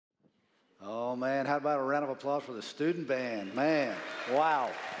Oh, man, how about a round of applause for the student band? Man,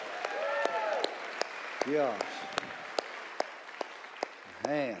 wow. Gosh.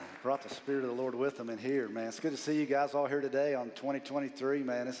 Man, brought the Spirit of the Lord with them in here, man. It's good to see you guys all here today on 2023,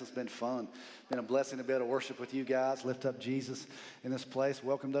 man. This has been fun. Been a blessing to be able to worship with you guys, lift up Jesus in this place.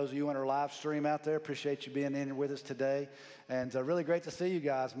 Welcome those of you on our live stream out there. Appreciate you being in here with us today. And really great to see you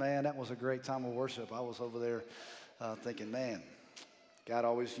guys, man. That was a great time of worship. I was over there thinking, man, God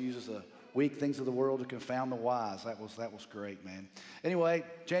always uses the weak things of the world to confound the wise. That was great, man. Anyway,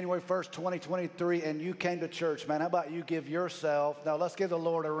 January 1st, 2023, and you came to church, man. How about you give yourself, now let's give the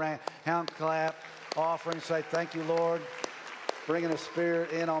Lord a hand clap, offering, say thank you, Lord. Bringing the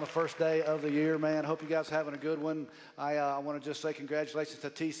Spirit in on the first day of the year, man. Hope you guys are having a good one. I want to just say congratulations to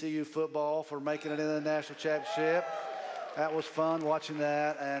TCU football for making it into the national championship. That was fun watching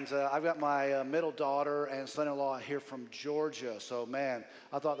that, and I've got my middle daughter and son-in-law here from Georgia, so man,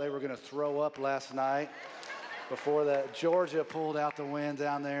 I thought they were going to throw up last night before that. Georgia pulled out the win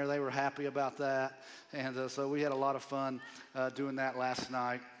down there. They were happy about that, and so we had a lot of fun doing that last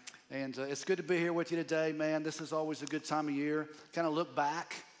night, and it's good to be here with you today, man. This is always a good time of year. Kind of look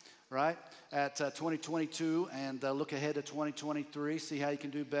back, right, at 2022 and look ahead to 2023, see how you can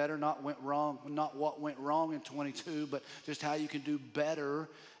do better, not what went wrong in 22, but just how you can do better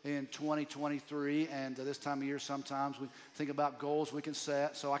in 2023. And this time of year, sometimes we think about goals we can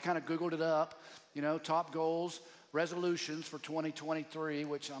set. So I kind of Googled it up, top goals, resolutions for 2023,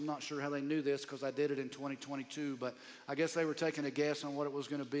 which I'm not sure how they knew this because I did it in 2022, but I guess they were taking a guess on what it was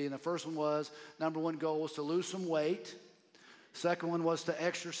going to be. And the first one was, number one goal was to lose some weight. Second one was to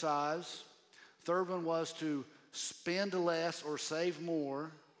exercise. Third one was to spend less or save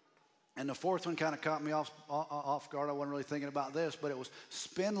more. And the fourth one kind of caught me off guard. I wasn't really thinking about this, but it was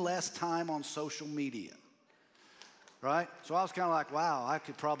spend less time on social media. Right? So I was kind of like, wow, I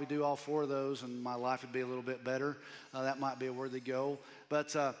could probably do all four of those and my life would be a little bit better. That might be a worthy goal.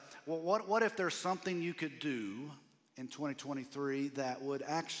 But what if there's something you could do in 2023 that would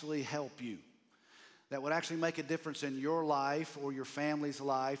actually help you? That would actually make a difference in your life or your family's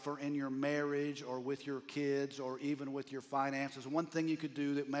life or in your marriage or with your kids or even with your finances. One thing you could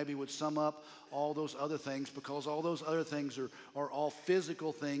do that maybe would sum up all those other things, because all those other things are all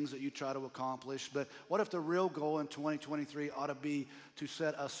physical things that you try to accomplish. But what if the real goal in 2023 ought to be to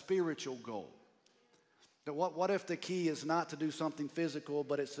set a spiritual goal? That what if the key is not to do something physical,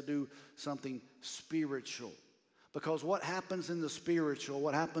 but it's to do something spiritual? Because what happens in the spiritual,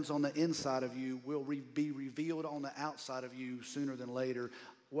 what happens on the inside of you will be revealed on the outside of you sooner than later,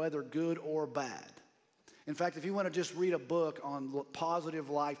 whether good or bad. In fact, if you want to just read a book on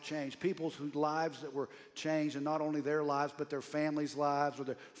positive life change, people's lives that were changed, and not only their lives, but their families' lives or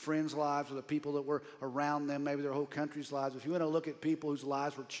their friends' lives or the people that were around them, maybe their whole country's lives. If you want to look at people whose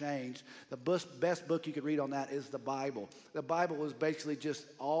lives were changed, the best book you could read on that is the Bible. The Bible is basically just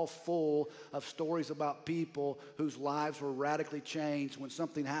all full of stories about people whose lives were radically changed. When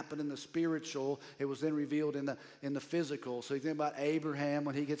something happened in the spiritual, it was then revealed in the physical. So you think about Abraham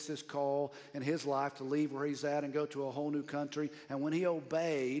when he gets this call in his life to leave where he's at and go to a whole new country. And when he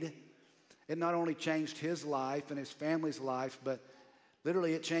obeyed, it not only changed his life and his family's life, but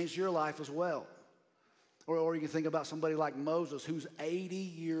literally it changed your life as well. Or you can think about somebody like Moses, who's 80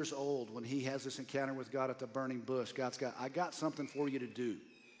 years old when he has this encounter with God at the burning bush. I got something for you to do.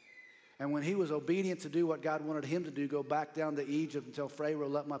 And when he was obedient to do what God wanted him to do, go back down to Egypt and tell Pharaoh,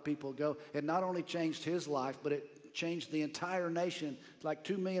 let my people go, it not only changed his life, but it changed the entire nation, like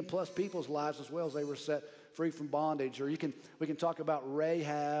 2 million plus people's lives as well, as they were set free from bondage. Or we can talk about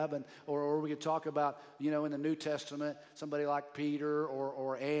Rahab, or we could talk about, in the New Testament, somebody like Peter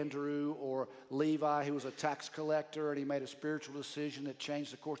or Andrew or Levi, who was a tax collector, and he made a spiritual decision that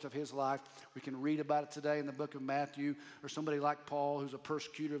changed the course of his life. We can read about it today in the book of Matthew. Or somebody like Paul, who's a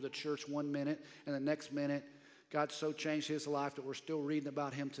persecutor of the church one minute, and the next minute God so changed his life that we're still reading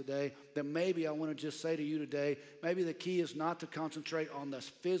about him today. That maybe I want to just say to you today, maybe the key is not to concentrate on the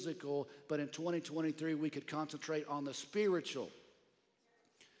physical, but in 2023 we could concentrate on the spiritual.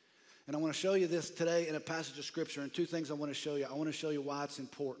 And I want to show you this today in a passage of Scripture, and two things I want to show you. I want to show you why it's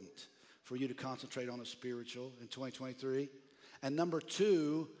important for you to concentrate on the spiritual in 2023. And number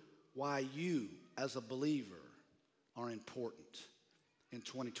two, why you as a believer are important in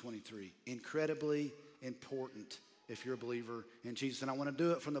 2023. Incredibly important if you're a believer in Jesus. And I want to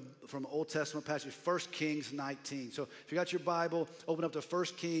do it from Old Testament passage, 1 Kings 19. So if you got your Bible, open up to 1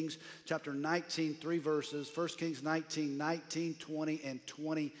 Kings chapter 19, 3 verses. 1 Kings 19, 20, and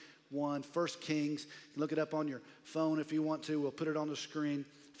 21. 1 Kings, you can look it up on your phone if you want to. We'll put it on the screen.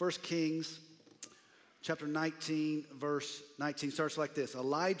 1 Kings chapter 19, verse 19 starts like this.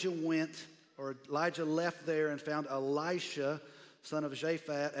 Elijah left there and found Elisha, son of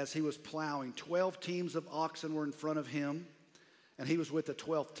Shaphat, as he was plowing. 12 teams of oxen were in front of him, and he was with the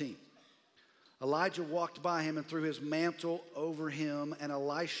 12th team. Elijah walked by him and threw his mantle over him, and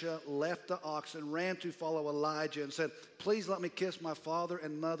Elisha left the oxen, ran to follow Elijah, and said, "Please let me kiss my father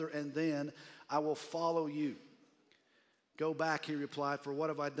and mother, and then I will follow you." "Go back," he replied, "for what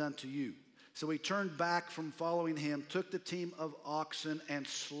have I done to you?" So he turned back from following him, took the team of oxen, and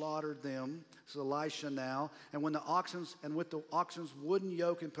slaughtered them. This is Elisha now. And with the oxen's wooden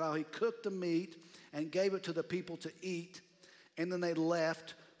yoke and plow, he cooked the meat and gave it to the people to eat. And then they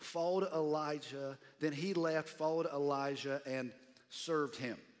left, followed Elijah. Then he left, followed Elijah, and served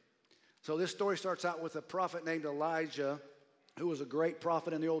him. So this story starts out with a prophet named Elijah, who was a great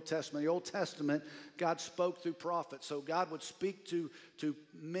prophet in the Old Testament. In the Old Testament, God spoke through prophets. So God would speak to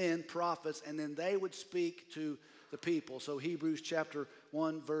men, prophets, and then they would speak to the people. So Hebrews chapter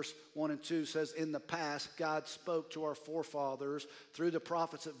 1, verse 1 and 2 says, in the past, God spoke to our forefathers through the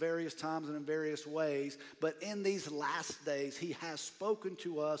prophets at various times and in various ways. But in these last days, he has spoken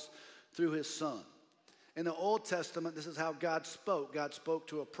to us through his Son. In the Old Testament, this is how God spoke. God spoke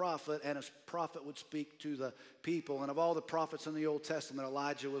to a prophet, and a prophet would speak to the people. And of all the prophets in the Old Testament,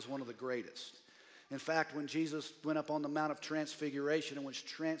 Elijah was one of the greatest. In fact, when Jesus went up on the Mount of Transfiguration and was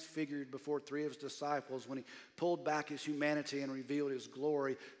transfigured before three of his disciples, when he pulled back his humanity and revealed his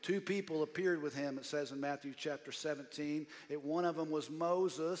glory, two people appeared with him, it says in Matthew chapter 17. One of them was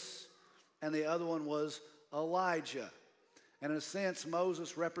Moses, and the other one was Elijah. And in a sense,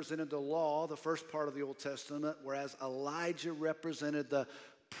 Moses represented the law, the first part of the Old Testament, whereas Elijah represented the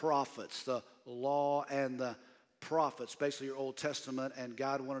prophets, the law and the prophets, basically your Old Testament. And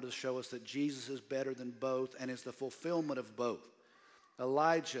God wanted to show us that Jesus is better than both and is the fulfillment of both.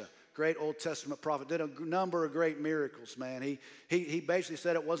 Elijah, great Old Testament prophet, did a number of great miracles, man. He basically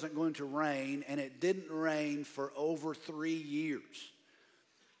said it wasn't going to rain, and it didn't rain for over 3 years.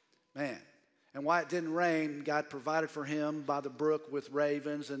 Man. And why it didn't rain, God provided for him by the brook with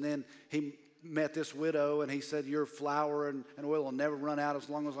ravens. And then he met this widow, and he said, your flour and oil will never run out as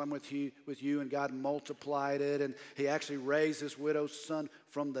long as I'm with you. And God multiplied it. And he actually raised this widow's son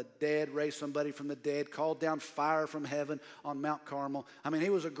from the dead, raised somebody from the dead, called down fire from heaven on Mount Carmel. I mean, he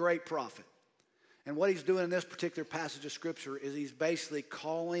was a great prophet. And what he's doing in this particular passage of Scripture is he's basically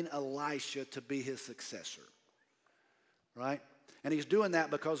calling Elisha to be his successor. Right? And he's doing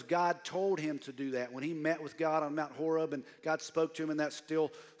that because God told him to do that. When he met with God on Mount Horeb and God spoke to him in that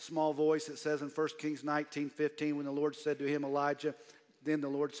still small voice, it says in 1 Kings 19:15, when the Lord said to him, Elijah, then the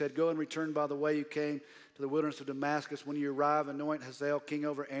Lord said, go and return by the way you came to the wilderness of Damascus. When you arrive, anoint Hazael king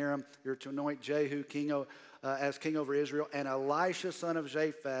over Aram. You're to anoint Jehu as king over Israel, and Elisha son of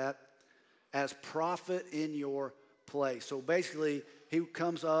Shaphat as prophet in your place. So basically, he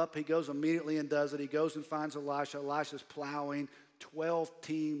comes up, he goes immediately and does it. He goes and finds Elisha. Elisha's plowing 12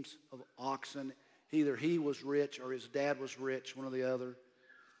 teams of oxen. Either he was rich or his dad was rich, one or the other.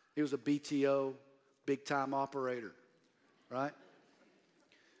 He was a BTO, big-time operator, right?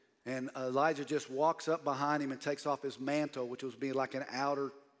 And Elijah just walks up behind him and takes off his mantle, which was being like an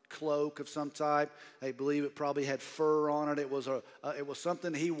outer cloak of some type. They believe it probably had fur on it. It was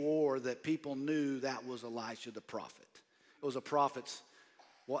something he wore that people knew that was Elisha the prophet. It was a prophet's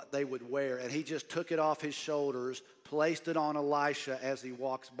what they would wear. And he just took it off his shoulders, placed it on Elisha as he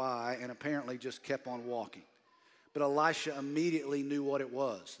walks by, and apparently just kept on walking. But Elisha immediately knew what it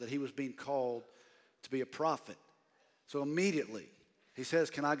was, that he was being called to be a prophet. So immediately he says,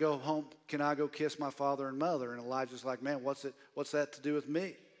 can I go home? Can I go kiss my father and mother? And Elijah's like, man, what's that to do with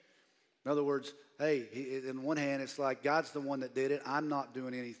me? In other words, hey, in one hand, it's like God's the one that did it. I'm not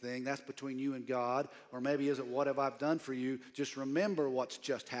doing anything. That's between you and God. Or maybe is it, what have I done for you? Just remember what's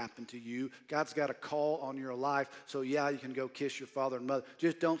just happened to you. God's got a call on your life. So yeah, you can go kiss your father and mother.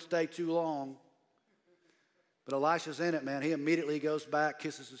 Just don't stay too long. But Elisha's in it, man. He immediately goes back,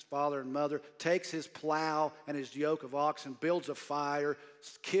 kisses his father and mother, takes his plow and his yoke of oxen, builds a fire,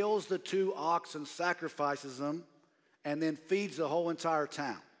 kills the 2 oxen, sacrifices them, and then feeds the whole entire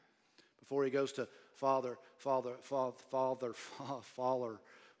town. Before he goes to follow.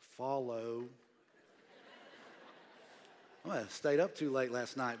 I stayed up too late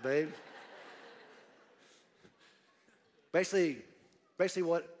last night, babe. Basically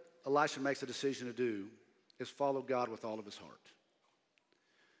what Elisha makes a decision to do is follow God with all of his heart.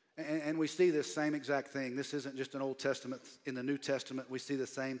 And we see this same exact thing. This isn't just an Old Testament. In the New Testament, we see the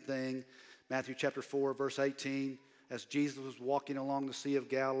same thing. Matthew chapter 4, verse 18. As Jesus was walking along the Sea of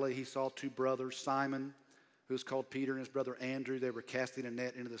Galilee, he saw 2 brothers, Simon, who was called Peter, and his brother Andrew. They were casting a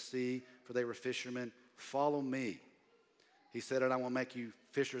net into the sea, for they were fishermen. follow me. He said, and I will make you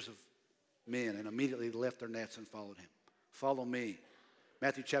fishers of men. And immediately they left their nets and followed him. Follow me.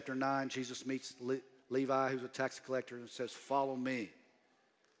 Matthew chapter 9, Jesus meets Levi, who's a tax collector, and says, follow me.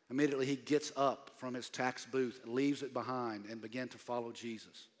 Immediately he gets up from his tax booth, leaves it behind, and began to follow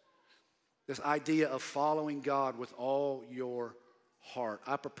Jesus. This idea of following God with all your heart.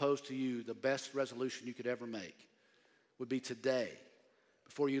 I propose to you the best resolution you could ever make would be today,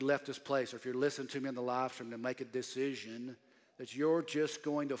 before you left this place, or if you're listening to me in the live stream, to make a decision that you're just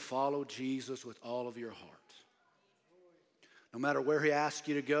going to follow Jesus with all of your heart. No matter where he asks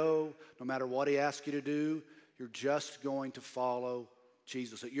you to go, no matter what he asks you to do, you're just going to follow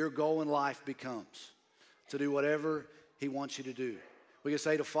Jesus. That your goal in life becomes to do whatever he wants you to do. We can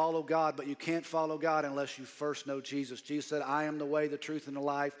say to follow God, but you can't follow God unless you first know Jesus. Jesus said, I am the way, the truth, and the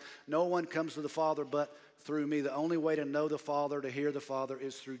life. No one comes to the Father but through me. The only way to know the Father, to hear the Father,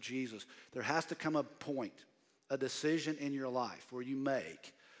 is through Jesus. There has to come a point, a decision in your life where you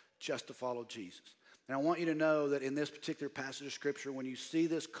make just to follow Jesus. And I want you to know that in this particular passage of Scripture, when you see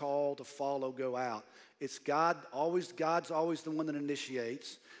this call to follow go out, it's God's always the one that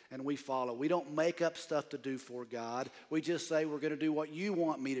initiates, and we follow. We don't make up stuff to do for God. We just say, we're going to do what you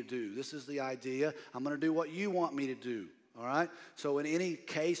want me to do. This is the idea. I'm going to do what you want me to do. All right? So in any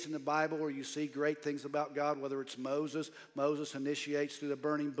case in the Bible where you see great things about God, whether it's Moses initiates through the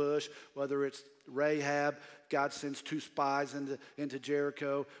burning bush, whether it's Rahab, God sends 2 spies into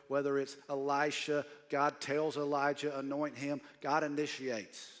Jericho, whether it's Elisha, God tells Elijah, anoint him, God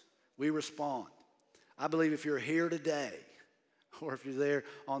initiates. We respond. I believe if you're here today, or if you're there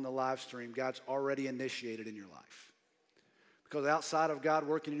on the live stream, God's already initiated in your life. Because outside of God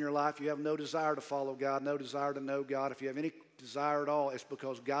working in your life, you have no desire to follow God, no desire to know God. If you have any desire at all, it's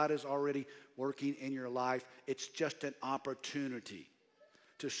because God is already working in your life. It's just an opportunity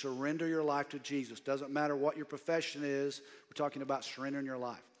to surrender your life to Jesus. Doesn't matter what your profession is. We're talking about surrendering your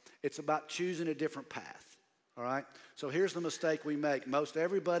life. It's about choosing a different path. All right? So here's the mistake we make. Most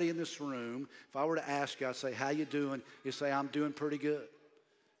everybody in this room, if I were to ask you, I'd say, how you doing? You say, I'm doing pretty good.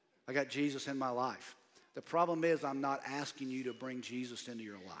 I got Jesus in my life. The problem is I'm not asking you to bring Jesus into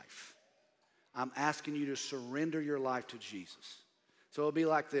your life. I'm asking you to surrender your life to Jesus. So it'll be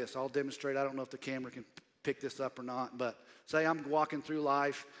like this. I'll demonstrate. I don't know if the camera can pick this up or not, but say I'm walking through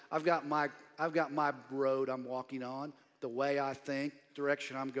life. I've got my road I'm walking on, the way I think,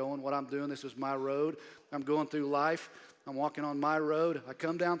 direction I'm going, what I'm doing. This is my road. I'm going through life. I'm walking on my road. I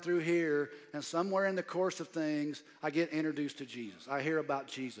come down through here, and somewhere in the course of things, I get introduced to Jesus. I hear about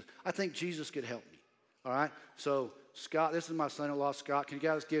Jesus. I think Jesus could help me. All right? So, Scott, this is my son-in-law, Scott. Can you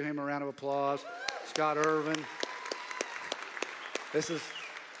guys give him a round of applause? Scott Irvin.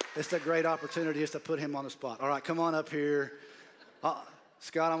 It's a great opportunity just to put him on the spot. All right, come on up here.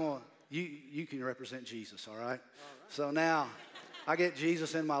 Scott, you can represent Jesus, all right? So now, I get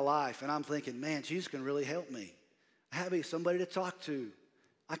Jesus in my life, and I'm thinking, man, Jesus can really help me. I have somebody to talk to.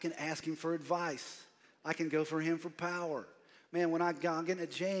 I can ask him for advice. I can go for him for power. Man, when I'm getting a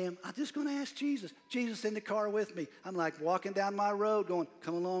jam, I'm just going to ask Jesus. Jesus in the car with me. I'm like walking down my road going,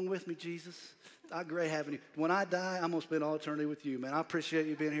 come along with me, Jesus. I'm great having you. When I die, I'm going to spend all eternity with you, man. I appreciate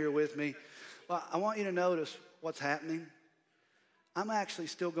you being here with me. Well, I want you to notice what's happening. I'm actually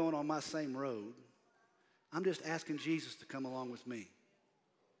still going on my same road. I'm just asking Jesus to come along with me.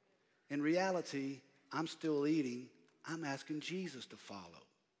 In reality, I'm still leading. I'm asking Jesus to follow.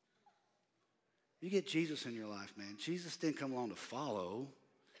 You get Jesus in your life, man. Jesus didn't come along to follow.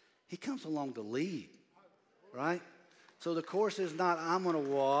 He comes along to lead, right? So the course is not I'm going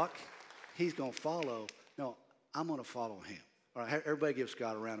to walk, he's going to follow. No, I'm going to follow him. All right, everybody give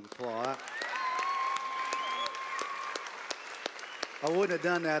Scott a round of applause. I wouldn't have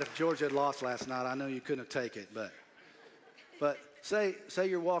done that if Georgia had lost last night. I know you couldn't have taken it, but say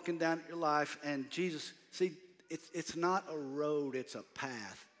you're walking down your life and Jesus, see, it's not a road, it's a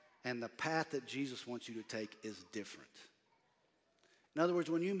path. And the path that Jesus wants you to take is different. In other words,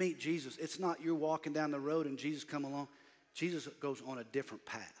 when you meet Jesus, it's not you're walking down the road and Jesus come along. Jesus goes on a different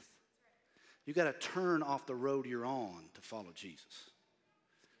path. You got to turn off the road you're on to follow Jesus.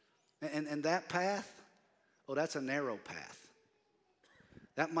 And that path, that's a narrow path.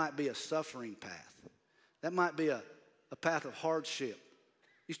 That might be a suffering path. That might be a path of hardship.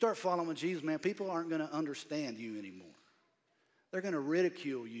 You start following Jesus, man, people aren't going to understand you anymore. They're going to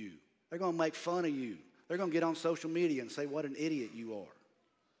ridicule you. They're going to make fun of you. They're going to get on social media and say what an idiot you are.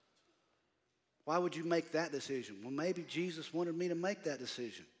 Why would you make that decision? Well, maybe Jesus wanted me to make that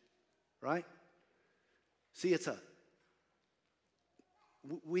decision, right? See,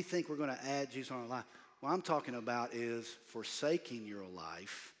 we think we're going to add Jesus on our life. What I'm talking about is forsaking your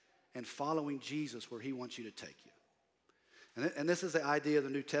life and following Jesus where he wants you to take you. And this is the idea of the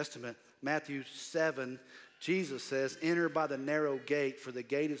New Testament. Matthew 7, Jesus says, enter by the narrow gate, for the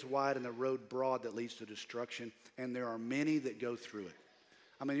gate is wide and the road broad that leads to destruction, and there are many that go through it.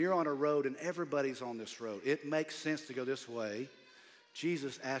 I mean, you're on a road and everybody's on this road. It makes sense to go this way.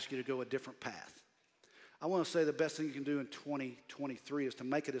 Jesus asks you to go a different path. I want to say the best thing you can do in 2023 is to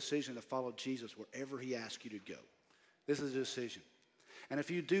make a decision to follow Jesus wherever he asks you to go. This is a decision. And if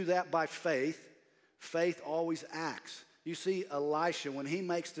you do that by faith, faith always acts. You see Elisha, when he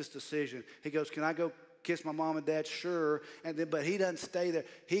makes this decision, he goes, can I go kiss my mom and dad? Sure. But he doesn't stay there.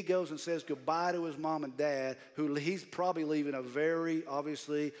 He goes and says goodbye to his mom and dad, who he's probably leaving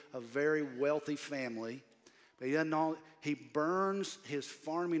obviously a very wealthy family. But he doesn't know, he burns his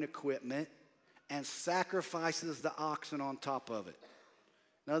farming equipment and sacrifices the oxen on top of it.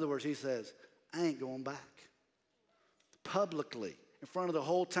 In other words, he says, I ain't going back. Publicly, in front of the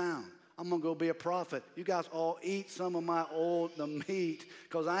whole town, I'm going to go be a prophet. You guys all eat some of the meat,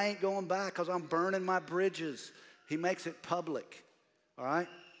 because I ain't going back, because I'm burning my bridges. He makes it public, all right?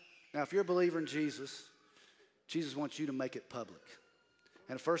 Now, if you're a believer in Jesus, Jesus wants you to make it public.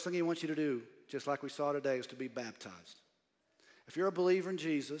 And the first thing he wants you to do, just like we saw today, is to be baptized. If you're a believer in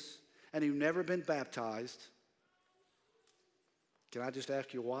Jesus and you've never been baptized, can I just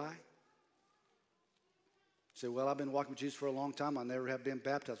ask you why? You say, well, I've been walking with Jesus for a long time. I never have been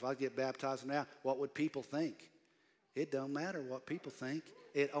baptized. If I get baptized now, what would people think? It don't matter what people think.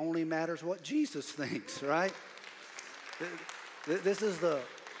 It only matters what Jesus thinks, right? This is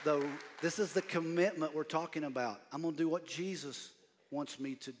the commitment we're talking about. I'm going to do what Jesus wants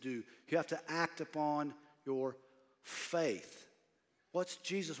me to do. You have to act upon your faith. What's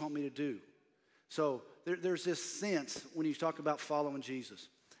Jesus want me to do? So there's this sense when you talk about following Jesus.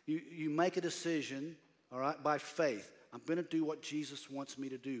 You make a decision, all right, by faith. I'm going to do what Jesus wants me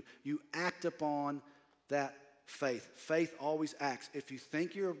to do. You act upon that faith. Faith always acts. If you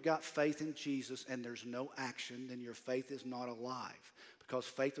think you've got faith in Jesus and there's no action, then your faith is not alive, because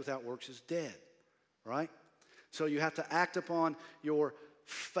faith without works is dead, right? So you have to act upon your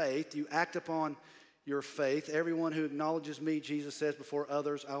faith. You act upon your faith. Everyone who acknowledges me, Jesus says, before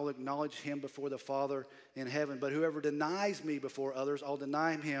others, I will acknowledge him before the Father in heaven. But whoever denies me before others, I'll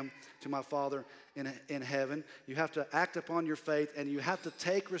deny him to my Father in heaven. You have to act upon your faith, and you have to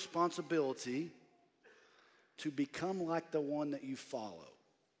take responsibility to become like the one that you follow.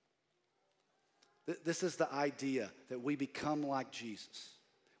 This is the idea, that we become like Jesus.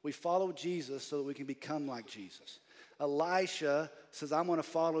 We follow Jesus so that we can become like Jesus. Elisha says, I'm going to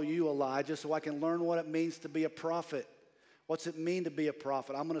follow you, Elijah, so I can learn what it means to be a prophet. What's it mean to be a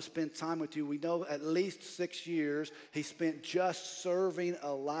prophet? I'm going to spend time with you. We know at least 6 years he spent just serving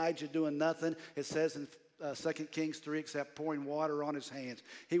Elijah, doing nothing. It says in 2 Kings 3, except pouring water on his hands.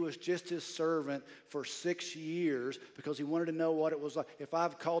 He was just his servant for 6 years because he wanted to know what it was like. If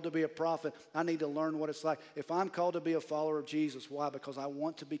I'm called to be a prophet, I need to learn what it's like. If I'm called to be a follower of Jesus, why? Because I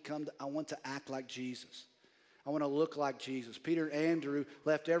want to act like Jesus. I want to look like Jesus. Peter and Andrew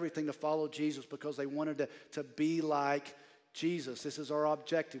left everything to follow Jesus because they wanted to be like Jesus. This is our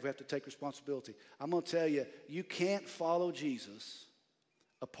objective. We have to take responsibility. I'm going to tell you, you can't follow Jesus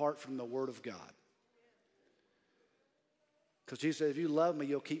apart from the Word of God. Because Jesus said, if you love me,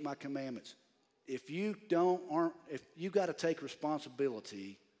 you'll keep my commandments. If you got to take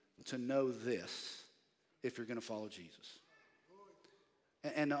responsibility to know this if you're going to follow Jesus.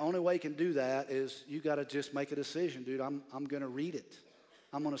 And the only way you can do that is you got to just make a decision, dude. I'm going to read it.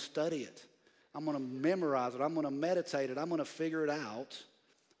 I'm going to study it. I'm going to memorize it. I'm going to meditate it. I'm going to figure it out.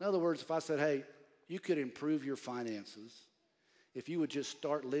 In other words, if I said, hey, you could improve your finances if you would just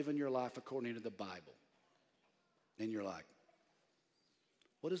start living your life according to the Bible. And you're like,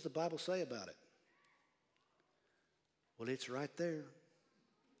 what does the Bible say about it? Well, it's right there.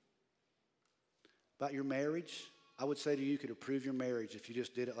 About your marriage, I would say to you, you could improve your marriage if you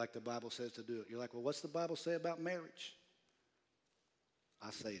just did it like the Bible says to do it. You're like, well, what's the Bible say about marriage? I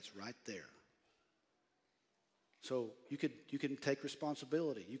say it's right there. So you can take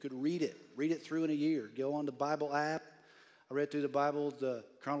responsibility. You could read it through in a year. Go on the Bible app. I read through the Bible, the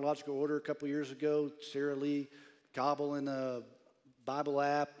chronological order a couple years ago. Sarah Lee Cobble in the Bible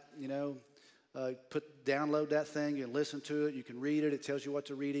app, download that thing and listen to it. You can read it. It tells you what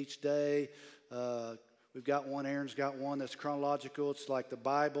to read each day. We've got one, Aaron's got one that's chronological. It's like the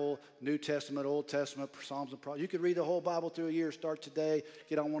Bible, New Testament, Old Testament, Psalms and Proverbs. You could read the whole Bible through a year, start today,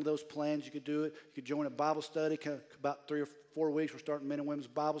 get on one of those plans. You could do it. You could join a Bible study. About 3 or 4 weeks, we're starting men and women's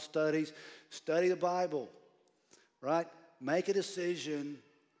Bible studies. Study the Bible, right? Make a decision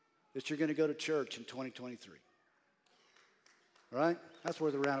that you're going to go to church in 2023. right? That's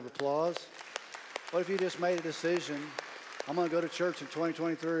worth a round of applause. What if you just made a decision, I'm going to go to church in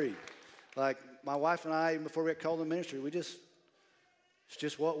 2023? Like my wife and I, even before we got called to ministry, it's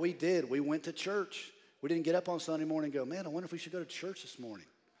just what we did. We went to church. We didn't get up on Sunday morning and go, man, I wonder if we should go to church this morning.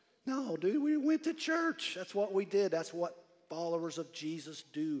 No, dude, we went to church. That's what we did. That's what followers of Jesus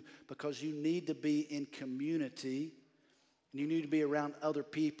do, because you need to be in community and you need to be around other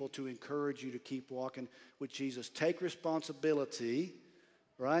people to encourage you to keep walking with Jesus. Take responsibility,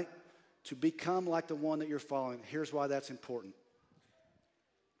 right, to become like the one that you're following. Here's why that's important.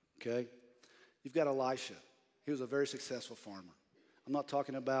 Okay? You've got Elisha. He was a very successful farmer. I'm not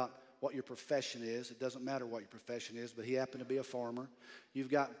talking about what your profession is. It doesn't matter what your profession is, but he happened to be a farmer.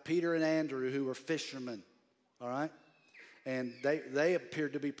 You've got Peter and Andrew, who were fishermen, all right? And they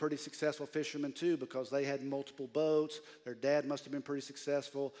appeared to be pretty successful fishermen too, because they had multiple boats. Their dad must have been pretty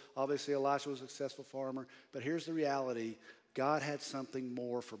successful. Obviously, Elisha was a successful farmer. But here's the reality. God had something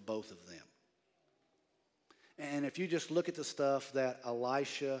more for both of them. And if you just look at the stuff that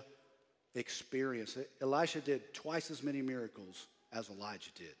Elisha experienced, Elisha did twice as many miracles as Elijah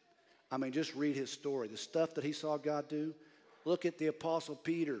did. I mean, just read his story. The stuff that he saw God do. Look at the Apostle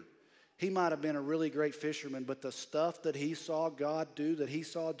Peter. He might have been a really great fisherman, but the stuff that he saw God do, that he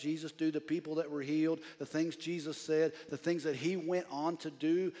saw Jesus do, the people that were healed, the things Jesus said, the things that he went on to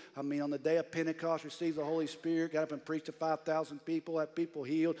do. I mean, on the day of Pentecost, received the Holy Spirit, got up and preached to 5,000 people, had people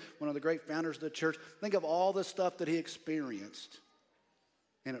healed, one of the great founders of the church. Think of all the stuff that he experienced.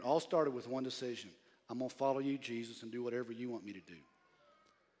 And it all started with one decision. I'm going to follow you, Jesus, and do whatever you want me to do.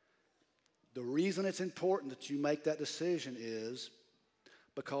 The reason it's important that you make that decision is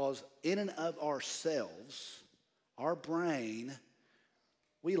because in and of ourselves, our brain,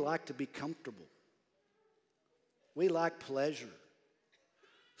 we like to be comfortable. We like pleasure.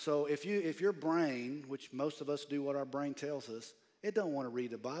 So if your brain, which most of us do what our brain tells us, it don't want to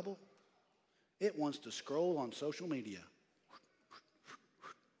read the Bible. It wants to scroll on social media.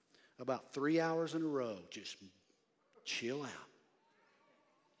 About 3 hours in a row, just chill out.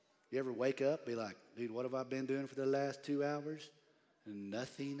 You ever wake up, be like, dude, what have I been doing for the last 2 hours?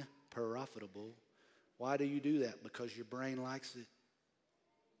 Nothing profitable. Why do you do that? Because your brain likes it.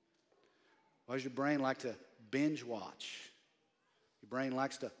 Why does your brain like to binge watch? Your brain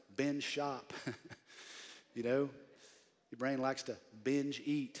likes to binge shop. You know? Your brain likes to binge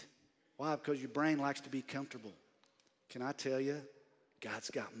eat. Why? Because your brain likes to be comfortable. Can I tell you, God's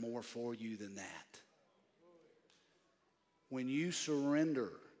got more for you than that. When you surrender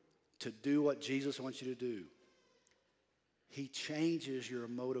to do what Jesus wants you to do, he changes your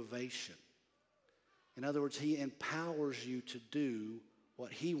motivation. In other words, he empowers you to do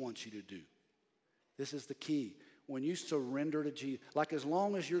what he wants you to do. This is the key. When you surrender to Jesus, like as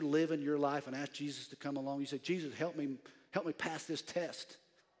long as you're living your life and ask Jesus to come along, you say, Jesus, help me pass this test.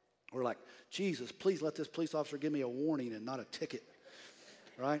 Or like, Jesus, please let this police officer give me a warning and not a ticket.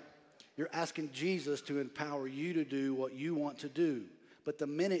 Right? You're asking Jesus to empower you to do what you want to do. But the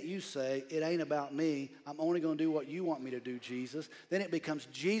minute you say, it ain't about me, I'm only going to do what you want me to do, Jesus, then it becomes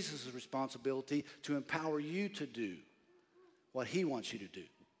Jesus' responsibility to empower you to do what he wants you to do.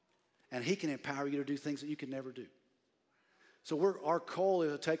 And he can empower you to do things that you can never do. So our call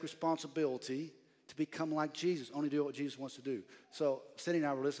is to take responsibility to become like Jesus, only do what Jesus wants to do. So Cindy and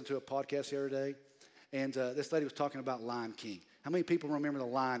I were listening to a podcast the other day, and this lady was talking about Lion King. How many people remember the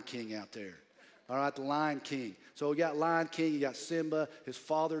Lion King out there? All right, the Lion King. So we got Lion King, you got Simba, his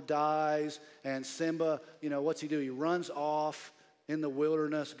father dies, and Simba, what's he do? He runs off in the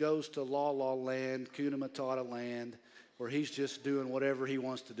wilderness, goes to La La Land, Kuna Matata land, where he's just doing whatever he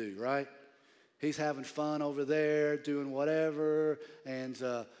wants to do, right? He's having fun over there, doing whatever, and,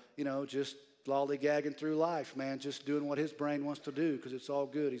 just lollygagging through life, man, just doing what his brain wants to do because it's all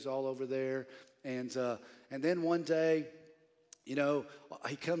good. He's all over there. And then one day,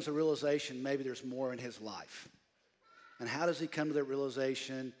 he comes to realization maybe there's more in his life. And how does he come to that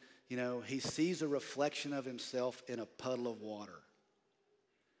realization? He sees a reflection of himself in a puddle of water.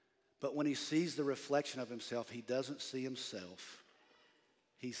 But when he sees the reflection of himself, he doesn't see himself.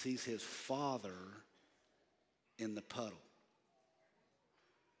 He sees his father in the puddle.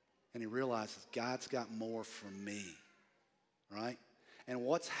 And he realizes God's got more for me, right? And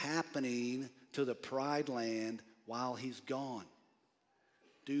what's happening to the Pride Land while he's gone?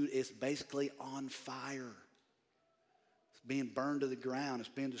 Dude, it's basically on fire. It's being burned to the ground. It's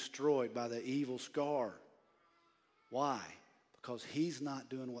being destroyed by the evil Scar. Why? Because he's not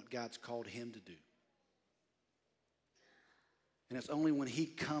doing what God's called him to do. And it's only when he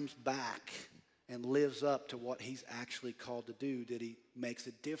comes back and lives up to what he's actually called to do that he makes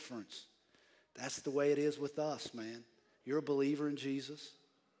a difference. That's the way it is with us, man. You're a believer in Jesus.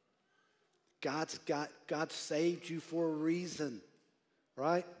 God saved you for a reason,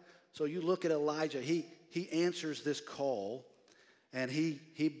 right? So you look at Elijah. He answers this call, and he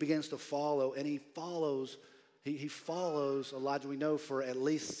begins to follow, and he follows Elijah, we know, for at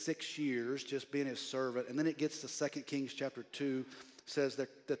least 6 years, just being his servant. And then it gets to 2 Kings chapter 2. Says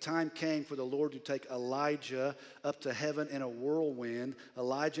that the time came for the Lord to take Elijah up to heaven in a whirlwind.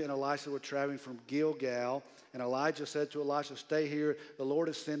 Elijah and Elisha were traveling from Gilgal, and Elijah said to Elisha, "Stay here. The Lord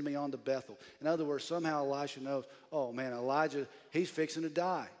has sent me on to Bethel." In other words, somehow Elisha knows, oh man, Elijah, he's fixing to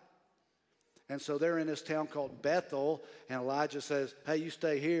die. And so they're in this town called Bethel, and Elijah says, "Hey, you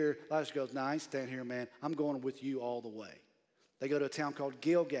stay here." Elisha goes, "No, I ain't staying here, man. I'm going with you all the way." They go to a town called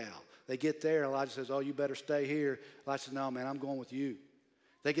Gilgal. They get there, Elijah says, "Oh, you better stay here." Elijah says, "No, man, I'm going with you."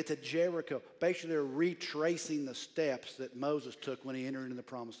 They get to Jericho. Basically, they're retracing the steps that Moses took when he entered into the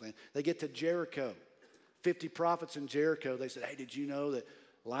promised land. They get to Jericho. 50 prophets in Jericho. They said, "Hey, did you know that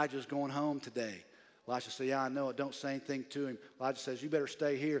Elijah's going home today?" Elisha said, "Yeah, I know it. Don't say anything to him." Elijah says, "You better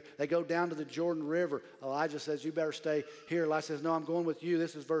stay here." They go down to the Jordan River. Elijah says, "You better stay here." Elijah says, "No, I'm going with you."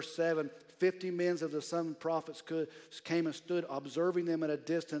 This is verse 7. 50 men of the sons of prophets came and stood, observing them at a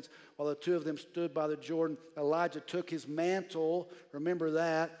distance, while the two of them stood by the Jordan. Elijah took his mantle, remember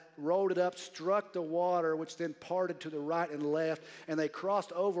that, rolled it up, struck the water, which then parted to the right and left, and they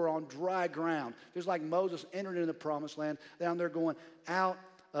crossed over on dry ground. Just like Moses entered into the promised land, down there going out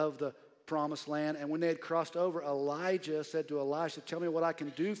of the promised land. And when they had crossed over, Elijah said to Elisha, "Tell me what I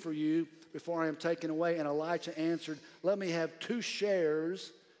can do for you before I am taken away." And Elijah answered, "Let me have 2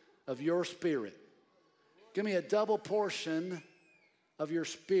 shares of your spirit. Give me a double portion of your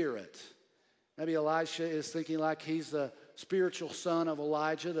spirit." Maybe Elisha is thinking like he's the spiritual son of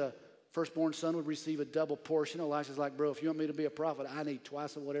Elijah. The firstborn son would receive a double portion. Elisha's like, "Bro, if you want me to be a prophet, I need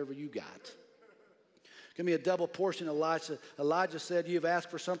twice of whatever you got. Give me a double portion." Elijah said, "You have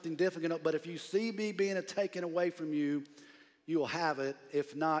asked for something difficult, but if you see me being taken away from you, you will have it.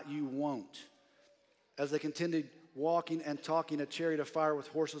 If not, you won't." As they continued walking and talking, a chariot of fire with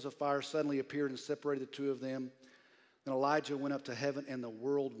horses of fire suddenly appeared and separated the two of them. Then Elijah went up to heaven in the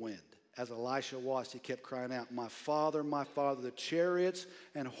whirlwind. As Elisha watched, he kept crying out, my father, the chariots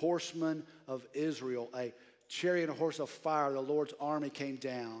and horsemen of Israel." A chariot and a horse of fire, the Lord's army came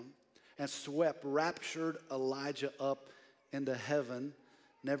down and swept, raptured Elijah up into heaven,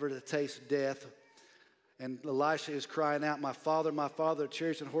 never to taste death. And Elisha is crying out, my father, the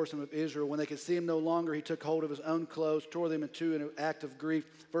chariots and horsemen of Israel." When they could see him no longer, he took hold of his own clothes, tore them in two in an act of grief.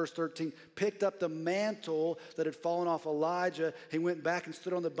 Verse 13, picked up the mantle that had fallen off Elijah. He went back and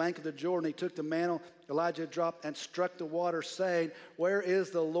stood on the bank of the Jordan. He took the mantle Elijah dropped and struck the water, saying, "Where is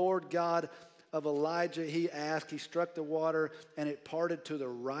the Lord God of Elijah?" he asked. He struck the water, and it parted to the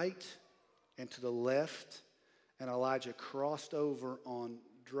right and to the left. And Elijah crossed over on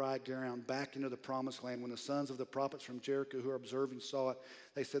dry ground back into the promised land. When the sons of the prophets from Jericho who are observing saw it,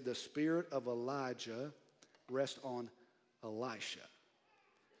 they said, "The spirit of Elijah rests on Elisha."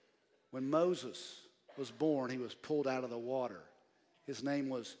 When Moses was born, he was pulled out of the water. His name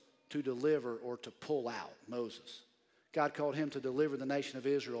was to deliver or to pull out, Moses. God called him to deliver the nation of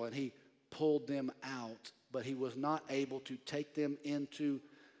Israel, and he pulled them out, but he was not able to take them into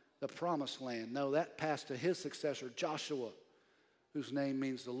the promised land. No, that passed to his successor, Joshua, whose name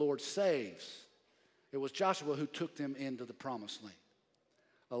means the Lord saves. It was Joshua who took them into the promised land.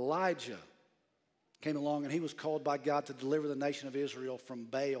 Elijah came along, and he was called by God to deliver the nation of Israel from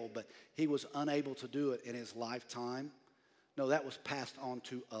Baal, but he was unable to do it in his lifetime. No, that was passed on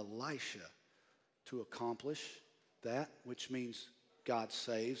to Elisha to accomplish that, which means God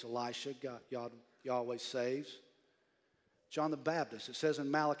saves. Elisha, Yahweh saves. John the Baptist, it says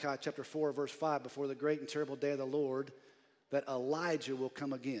in Malachi chapter 4, verse 5, before the great and terrible day of the Lord, that Elijah will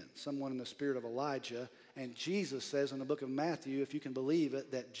come again, someone in the spirit of Elijah. And Jesus says in the book of Matthew, if you can believe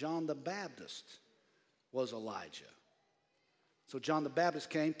it, that John the Baptist was Elijah. So John the Baptist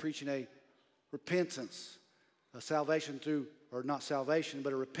came preaching a repentance, a salvation through, or not salvation,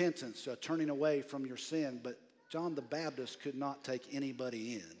 but a repentance, a turning away from your sin. But John the Baptist could not take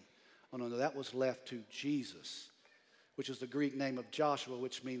anybody in. Oh no, that was left to Jesus, which is the Greek name of Joshua,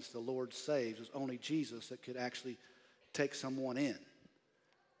 which means the Lord saves. It was only Jesus that could actually take someone in.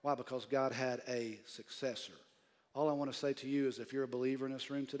 Why? Because God had a successor. All I want to say to you is if you're a believer in this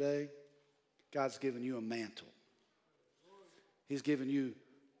room today, God's given you a mantle. He's given you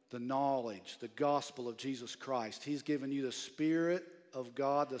the knowledge, the gospel of Jesus Christ. He's given you the Spirit of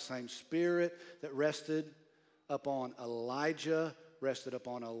God, the same Spirit that rested upon Elijah rested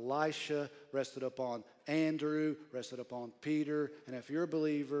upon Elisha, rested upon Andrew, rested upon Peter. And if you're a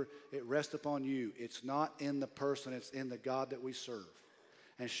believer, it rests upon you. It's not in the person, it's in the God that we serve.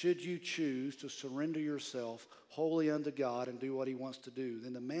 And should you choose to surrender yourself wholly unto God and do what he wants to do,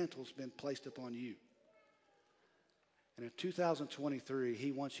 then the mantle's been placed upon you. And in 2023,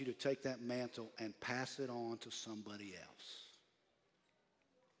 he wants you to take that mantle and pass it on to somebody else.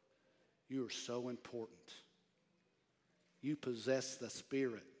 You are so important. You possess the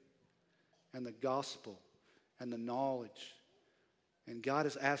Spirit and the gospel and the knowledge. And God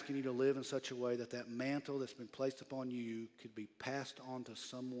is asking you to live in such a way that that mantle that's been placed upon you could be passed on to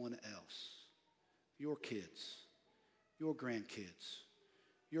someone else. Your kids, your grandkids,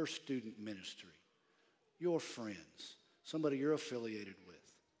 your student ministry, your friends, somebody you're affiliated with.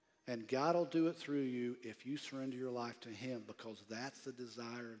 And God will do it through you if you surrender your life to him, because that's the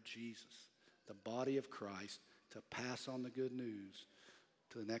desire of Jesus, the body of Christ, to pass on the good news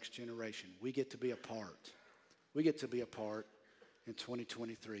to the next generation. We get to be a part. We get to be a part in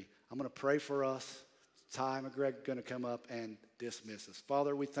 2023. I'm going to pray for us. Ty McGregor is going to come up and dismiss us.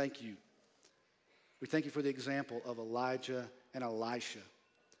 Father, we thank you. We thank you for the example of Elijah and Elisha,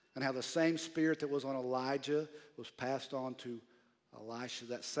 and how the same spirit that was on Elijah was passed on to Elisha.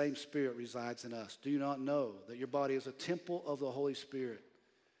 That same spirit resides in us. Do you not know that your body is a temple of the Holy Spirit?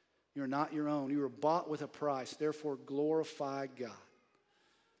 You're not your own. You were bought with a price. Therefore, glorify God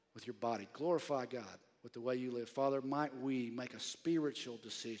with your body. Glorify God with the way you live. Father, might we make a spiritual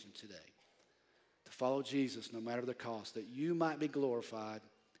decision today to follow Jesus no matter the cost, that you might be glorified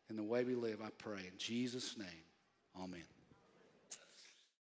in the way we live, I pray. In Jesus' name, amen.